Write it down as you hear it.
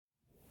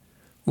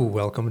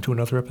Welcome to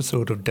another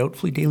episode of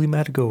Doubtfully Daily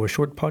Matago, a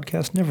short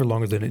podcast never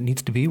longer than it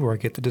needs to be, where I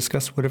get to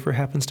discuss whatever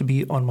happens to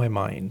be on my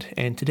mind.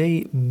 And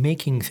today,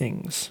 making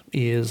things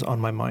is on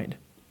my mind.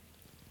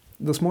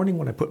 This morning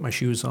when I put my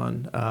shoes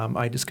on,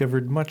 I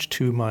discovered, much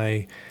to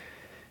my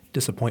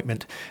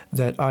disappointment,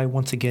 that I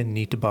once again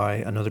need to buy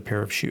another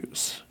pair of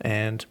shoes.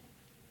 And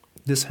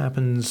this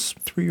happens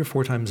 3 or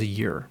 4 times a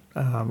year,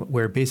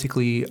 where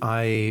basically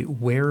I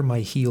wear my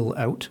heel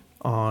out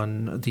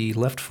on the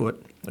left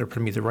foot, or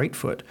pardon me, the right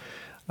foot,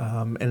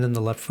 and then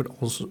the left foot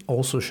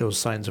also shows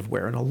signs of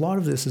wear. And a lot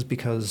of this is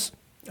because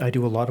I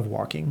do a lot of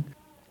walking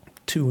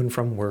to and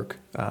from work,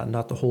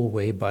 not the whole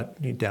way,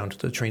 but down to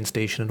the train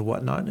station and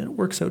whatnot. And it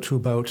works out to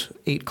about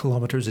 8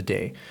 kilometers a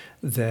day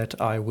that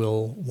I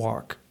will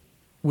walk,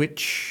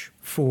 which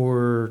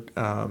for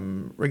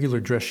regular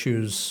dress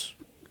shoes,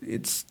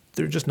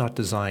 they're just not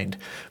designed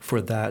for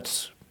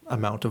that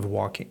amount of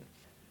walking.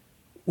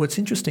 What's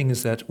interesting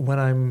is that when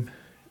I'm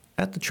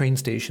at the train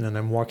station and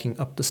I'm walking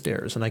up the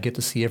stairs and I get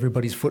to see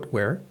everybody's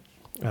footwear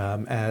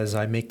as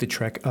I make the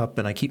trek up,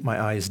 and I keep my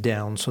eyes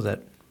down so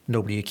that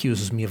nobody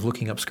accuses me of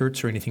looking up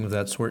skirts or anything of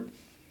that sort.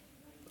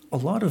 A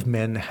lot of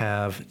men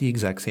have the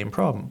exact same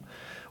problem,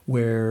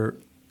 where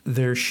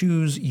their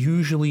shoes,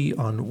 usually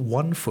on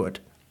one foot,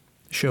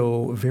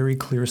 show very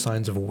clear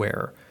signs of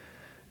wear.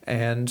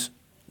 And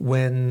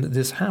when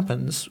this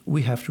happens,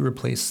 we have to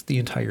replace the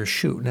entire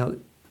shoe. Now,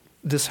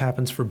 this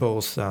happens for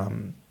both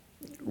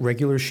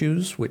regular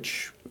shoes,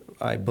 which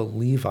I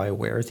believe I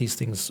wear. These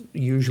things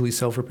usually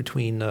sell for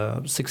between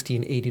 $60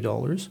 and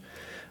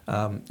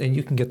 $80, and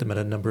you can get them at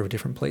a number of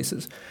different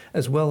places,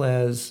 as well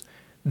as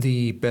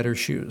the better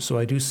shoes. So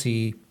I do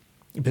see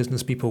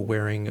business people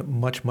wearing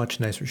much, much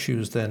nicer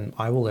shoes than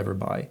I will ever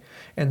buy,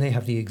 and they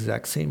have the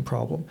exact same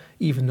problem,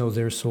 even though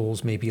their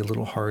soles may be a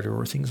little harder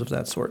or things of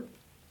that sort.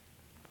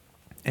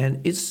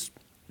 And it's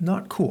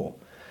not cool.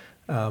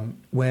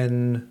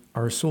 When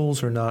our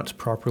soles are not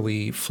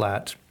properly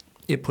flat,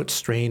 it puts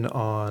strain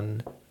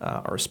on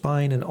our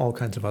spine and all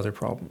kinds of other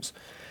problems.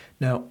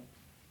 Now,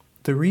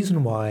 the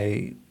reason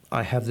why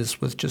I have this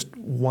with just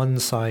one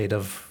side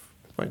of,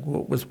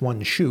 with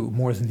one shoe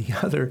more than the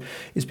other,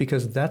 is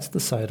because that's the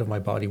side of my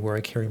body where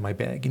I carry my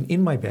bag. And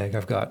in my bag,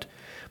 I've got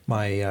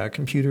my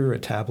computer, a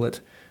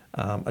tablet,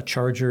 a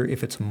charger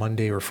if it's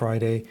Monday or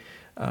Friday,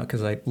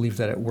 because I leave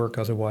that at work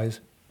otherwise.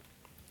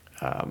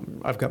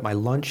 I've got my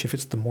lunch if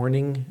it's the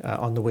morning.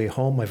 On the way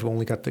home, I've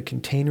only got the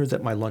container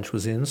that my lunch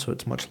was in, so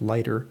it's much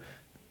lighter.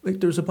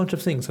 There's a bunch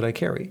of things that I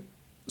carry.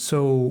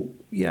 So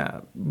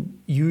yeah,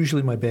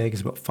 usually my bag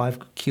is about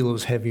 5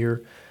 kilos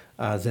heavier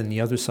than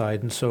the other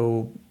side, and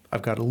so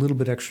I've got a little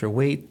bit extra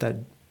weight that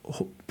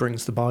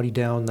brings the body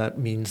down. That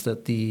means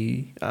that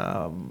the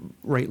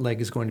right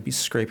leg is going to be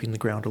scraping the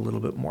ground a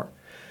little bit more.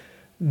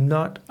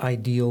 Not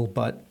ideal,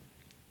 but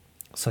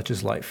such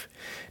is life.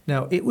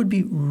 Now, it would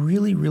be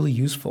really, really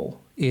useful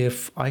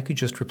if I could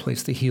just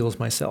replace the heels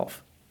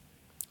myself.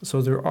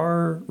 So there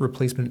are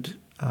replacement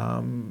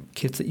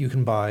kits that you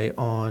can buy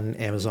on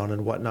Amazon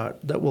and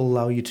whatnot that will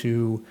allow you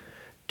to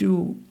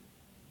do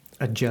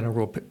a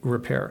general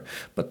repair.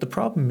 But the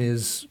problem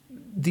is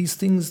these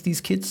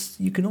kits,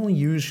 you can only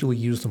usually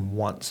use them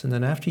once. And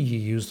then after you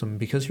use them,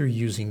 because you're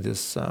using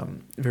this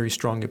very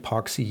strong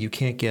epoxy, you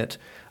can't get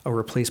a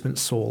replacement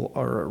sole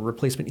or a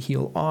replacement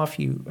heel off.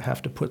 You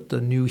have to put the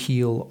new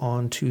heel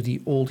onto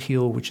the old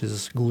heel, which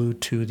is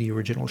glued to the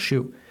original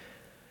shoe.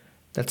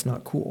 That's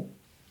not cool,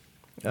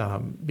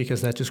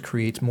 because that just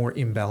creates more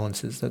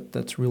imbalances.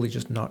 That's really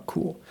just not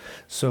cool.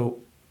 So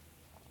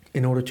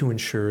in order to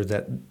ensure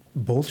that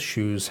both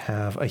shoes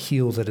have a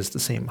heel that is the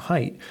same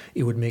height,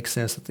 it would make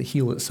sense that the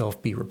heel itself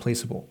be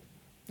replaceable.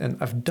 And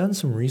I've done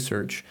some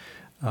research,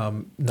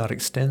 not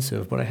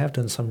extensive, but I have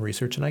done some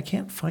research, and I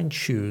can't find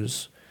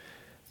shoes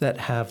that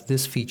have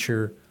this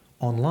feature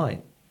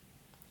online.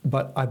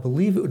 But I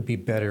believe it would be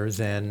better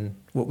than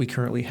what we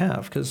currently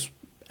have, because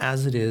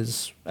as it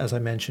is, as I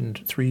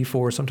mentioned, 3,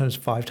 4, sometimes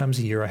 5 times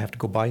a year, I have to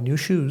go buy new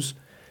shoes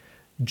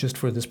just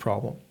for this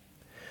problem.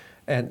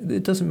 And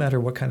it doesn't matter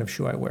what kind of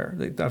shoe I wear.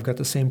 I've got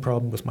the same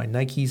problem with my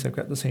Nikes. I've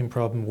got the same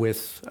problem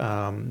with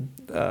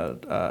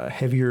a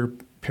heavier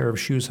pair of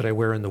shoes that I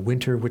wear in the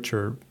winter, which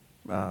are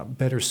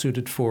better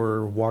suited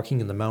for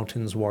walking in the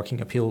mountains,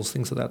 walking up hills,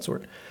 things of that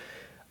sort.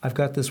 I've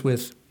got this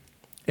with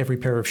every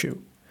pair of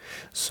shoe.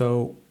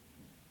 So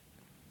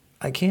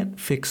I can't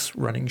fix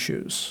running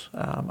shoes.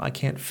 I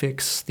can't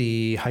fix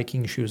the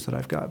hiking shoes that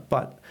I've got,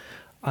 but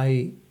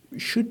I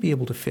should be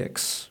able to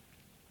fix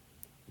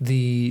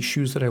the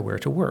shoes that I wear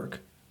to work,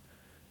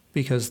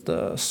 because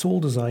the sole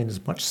design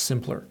is much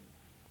simpler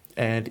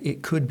and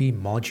it could be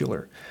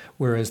modular,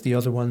 whereas the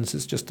other ones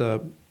is just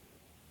a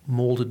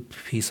molded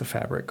piece of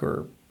fabric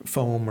or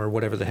foam or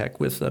whatever the heck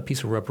with a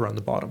piece of rubber on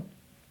the bottom.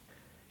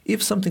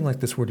 If something like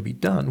this were to be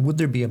done, would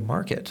there be a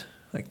market?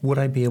 Like, would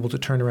I be able to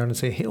turn around and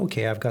say, hey,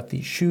 okay, I've got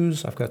these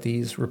shoes, I've got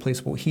these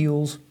replaceable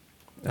heels.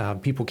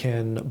 People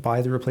can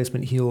buy the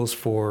replacement heels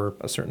for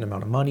a certain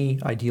amount of money,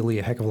 ideally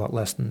a heck of a lot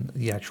less than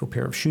the actual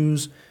pair of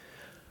shoes.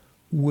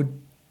 Would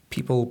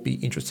people be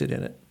interested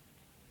in it?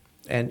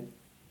 And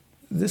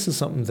this is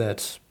something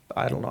that,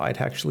 I don't know, I'd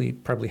actually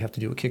probably have to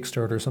do a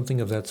Kickstarter or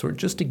something of that sort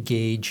just to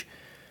gauge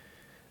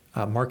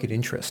market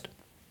interest,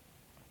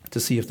 to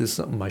see if this is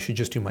something I should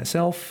just do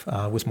myself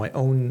with my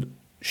own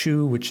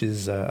shoe, which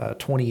is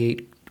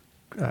 28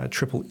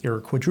 triple or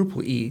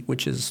quadruple E,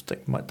 which is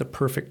the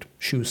perfect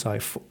shoe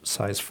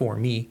size for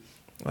me.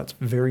 That's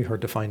very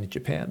hard to find in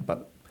Japan,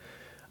 but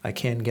I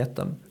can get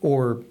them.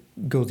 Or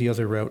go the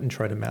other route and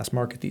try to mass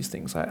market these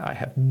things. I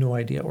have no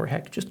idea. Or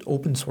heck, just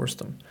open source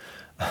them.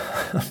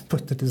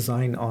 Put the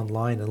design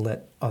online and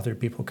let other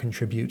people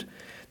contribute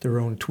their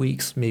own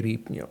tweaks.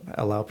 Maybe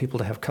allow people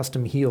to have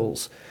custom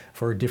heels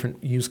for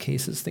different use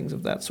cases, things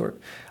of that sort.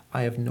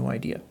 I have no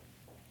idea.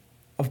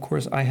 Of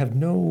course, I have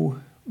no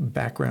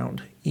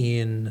background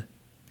in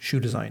shoe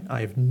design.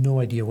 I have no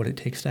idea what it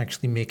takes to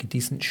actually make a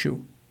decent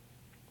shoe.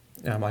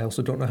 I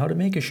also don't know how to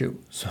make a shoe,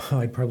 so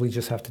I'd probably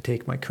just have to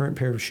take my current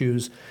pair of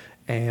shoes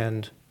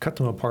and cut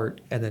them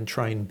apart and then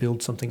try and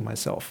build something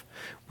myself.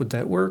 Would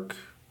that work?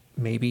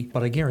 Maybe,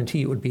 but I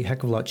guarantee it would be a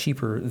heck of a lot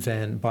cheaper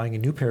than buying a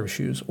new pair of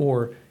shoes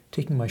or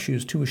taking my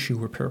shoes to a shoe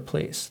repair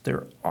place.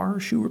 There are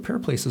shoe repair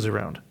places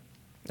around.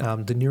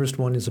 The nearest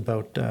one is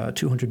about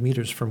 200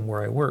 meters from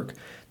where I work.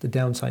 The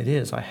downside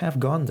is I have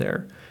gone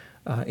there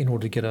in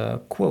order to get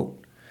a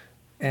quote,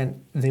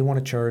 and they want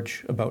to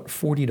charge about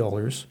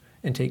 $40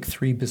 and take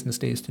 3 business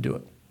days to do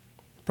it.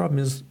 The problem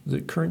is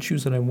the current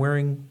shoes that I'm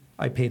wearing,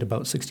 I paid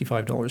about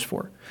 $65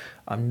 for.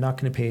 I'm not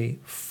going to pay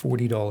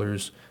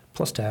 $40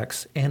 plus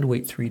tax and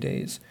wait 3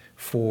 days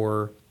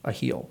for a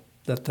heel.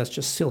 That's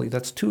just silly.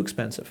 That's too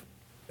expensive.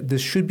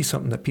 This should be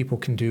something that people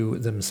can do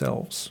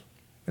themselves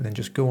and then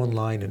just go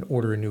online and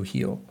order a new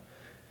heel.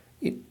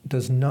 It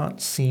does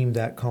not seem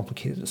that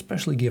complicated,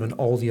 especially given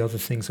all the other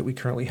things that we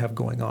currently have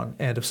going on.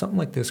 And if something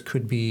like this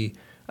could be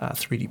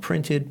 3D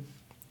printed,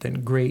 then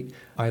great.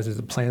 Either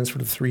the plans for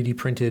the 3D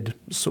printed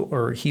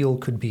or heel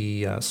could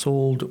be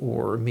sold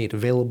or made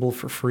available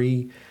for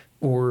free,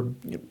 or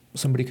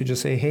somebody could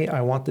just say, hey,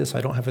 I want this. I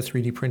don't have a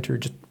 3D printer.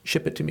 Just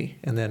ship it to me.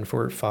 And then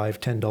for $5,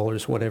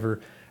 $10, whatever,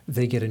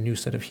 they get a new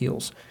set of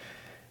heels.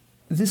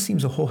 This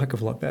seems a whole heck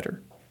of a lot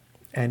better.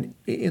 And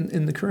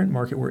in the current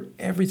market where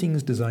everything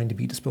is designed to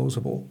be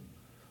disposable,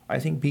 I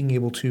think being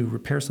able to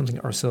repair something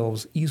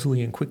ourselves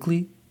easily and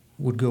quickly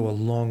would go a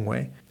long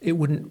way. It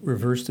wouldn't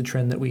reverse the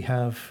trend that we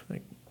have.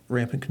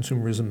 Rampant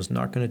consumerism is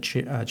not going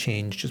to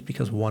change just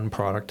because one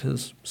product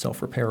is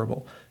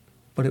self-repairable.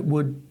 But it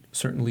would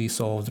certainly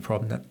solve the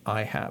problem that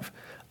I have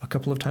a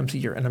couple of times a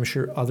year. And I'm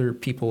sure other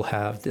people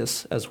have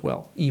this as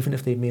well, even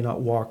if they may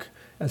not walk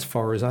as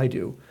far as I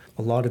do.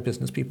 A lot of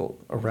business people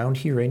around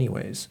here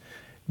anyways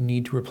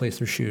need to replace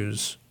their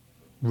shoes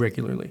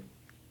regularly.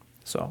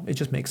 So it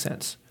just makes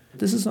sense.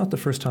 This is not the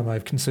first time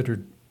I've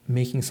considered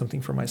making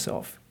something for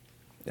myself.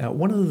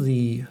 One of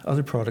the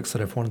other products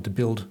that I've wanted to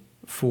build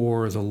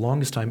for the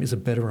longest time is a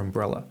better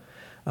umbrella.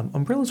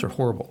 Umbrellas are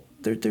horrible.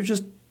 They're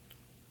just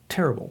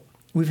terrible.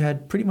 We've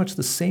had pretty much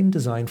the same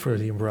design for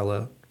the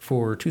umbrella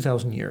for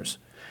 2,000 years,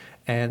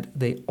 and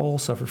they all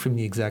suffer from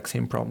the exact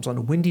same problems. On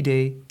a windy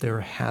day, they're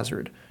a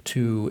hazard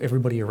to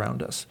everybody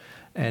around us.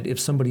 And if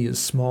somebody is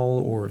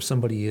small or if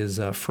somebody is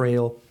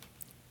frail,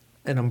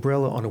 an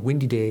umbrella on a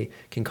windy day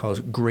can cause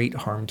great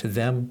harm to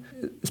them,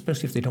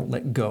 especially if they don't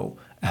let go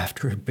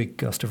after a big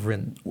gust of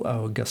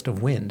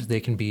wind. They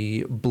can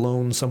be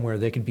blown somewhere.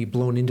 They can be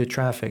blown into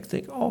traffic.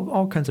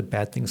 All kinds of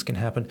bad things can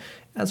happen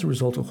as a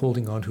result of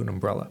holding onto an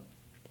umbrella.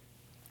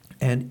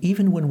 And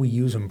even when we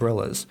use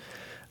umbrellas,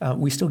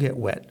 we still get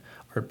wet.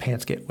 Our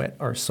pants get wet,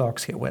 our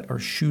socks get wet, our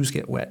shoes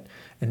get wet.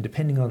 And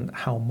depending on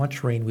how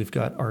much rain we've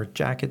got, our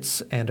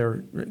jackets and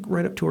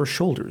right up to our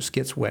shoulders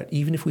gets wet,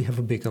 even if we have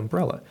a big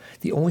umbrella.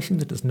 The only thing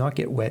that does not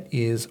get wet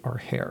is our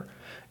hair.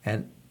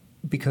 And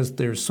because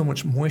there's so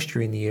much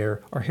moisture in the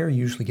air, our hair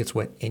usually gets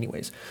wet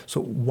anyways. So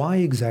why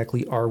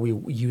exactly are we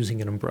using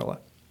an umbrella?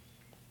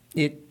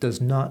 It does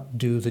not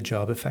do the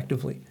job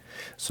effectively.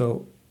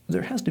 So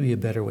there has to be a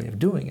better way of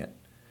doing it.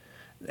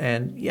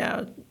 And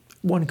yeah,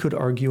 one could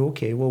argue,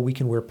 okay, well, we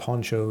can wear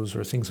ponchos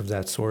or things of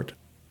that sort.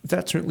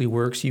 That certainly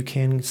works. You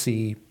can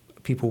see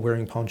people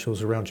wearing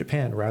ponchos around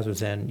Japan rather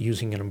than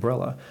using an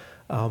umbrella.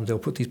 They'll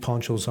put these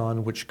ponchos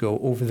on which go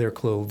over their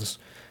clothes,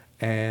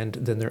 and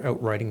then they're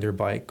out riding their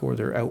bike or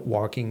they're out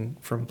walking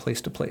from place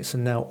to place,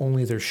 and now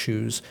only their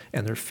shoes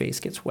and their face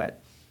gets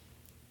wet.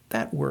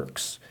 That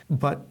works,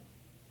 but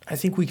I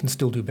think we can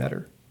still do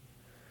better.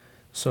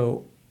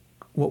 So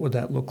what would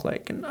that look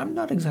like? And I'm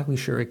not exactly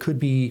sure. It could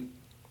be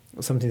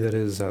something that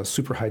is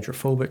super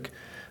hydrophobic,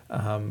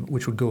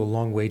 which would go a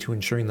long way to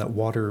ensuring that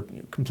water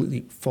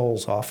completely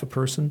falls off a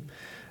person.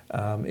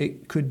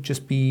 It could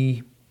just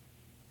be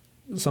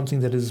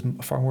something that is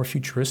far more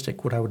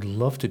futuristic. What I would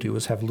love to do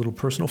is have a little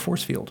personal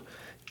force field,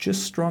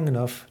 just strong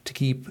enough to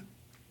keep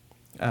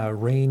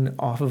rain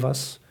off of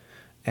us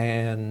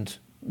and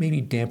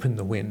maybe dampen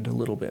the wind a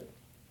little bit.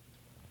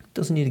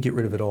 Doesn't need to get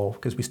rid of it all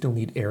because we still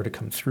need air to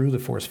come through the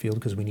force field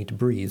because we need to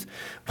breathe.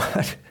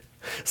 But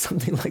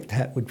something like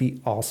that would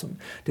be awesome,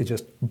 to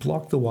just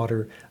block the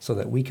water so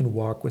that we can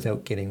walk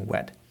without getting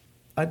wet.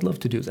 I'd love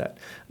to do that.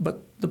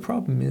 But the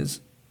problem is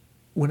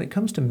when it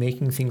comes to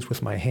making things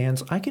with my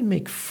hands, I can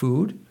make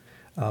food,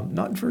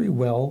 not very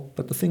well,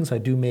 but the things I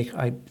do make,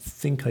 I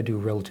think I do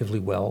relatively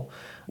well.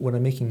 When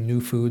I'm making new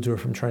foods or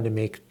if I'm trying to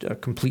make a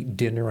complete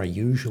dinner, I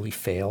usually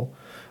fail.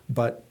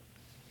 But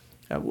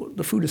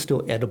the food is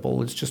still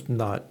edible. It's just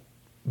not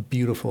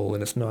beautiful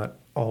and it's not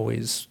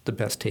always the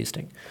best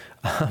tasting.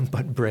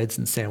 But breads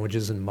and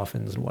sandwiches and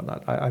muffins and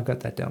whatnot, I've got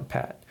that down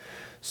pat.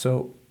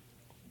 So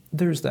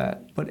there's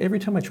that. But every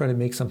time I try to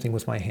make something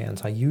with my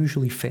hands, I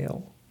usually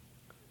fail.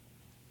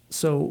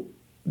 So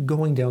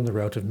going down the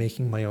route of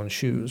making my own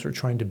shoes or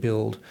trying to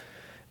build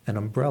an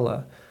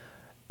umbrella,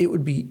 it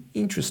would be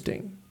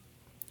interesting,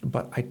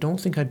 but I don't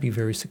think I'd be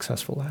very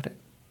successful at it.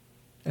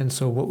 And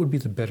so what would be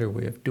the better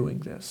way of doing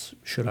this?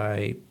 Should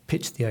I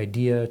pitch the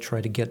idea,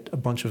 try to get a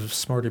bunch of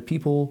smarter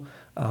people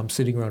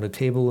sitting around a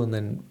table and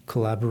then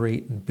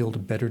collaborate and build a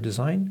better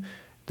design?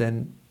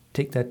 Then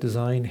take that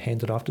design,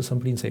 hand it off to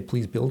somebody and say,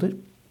 please build it?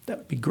 That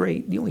would be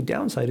great. The only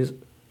downside is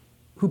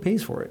who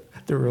pays for it?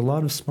 There are a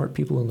lot of smart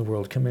people in the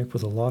world coming up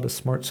with a lot of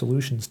smart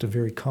solutions to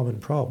very common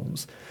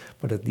problems.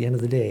 But at the end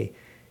of the day,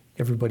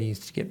 everybody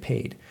needs to get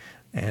paid.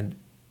 And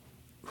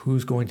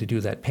who's going to do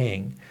that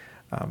paying?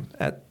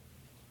 At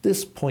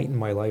this point in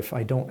my life,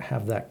 I don't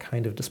have that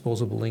kind of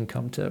disposable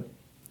income to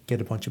get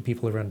a bunch of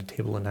people around a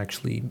table and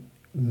actually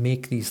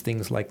make these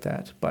things like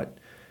that. But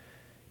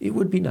it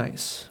would be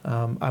nice.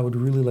 I would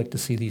really like to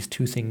see these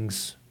two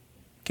things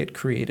get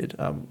created,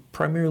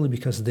 primarily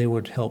because they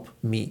would help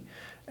me.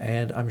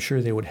 And I'm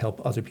sure they would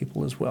help other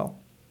people as well.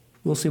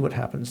 We'll see what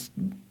happens.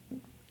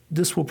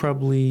 This will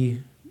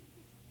probably,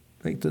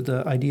 like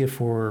the idea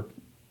for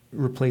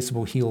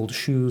replaceable heeled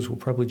shoes will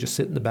probably just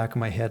sit in the back of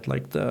my head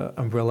like the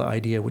umbrella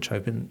idea, which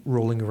I've been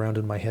rolling around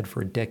in my head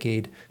for a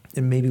decade.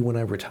 And maybe when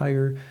I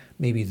retire,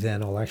 maybe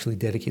then I'll actually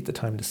dedicate the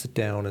time to sit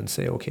down and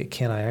say, okay,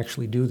 can I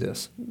actually do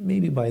this?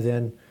 Maybe by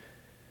then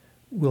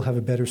we'll have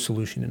a better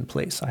solution in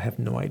place. I have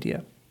no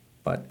idea.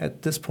 But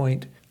at this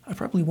point, I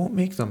probably won't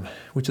make them,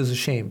 which is a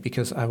shame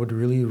because I would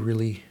really,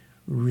 really,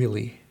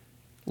 really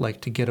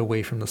like to get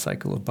away from the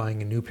cycle of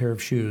buying a new pair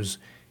of shoes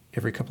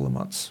every couple of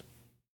months.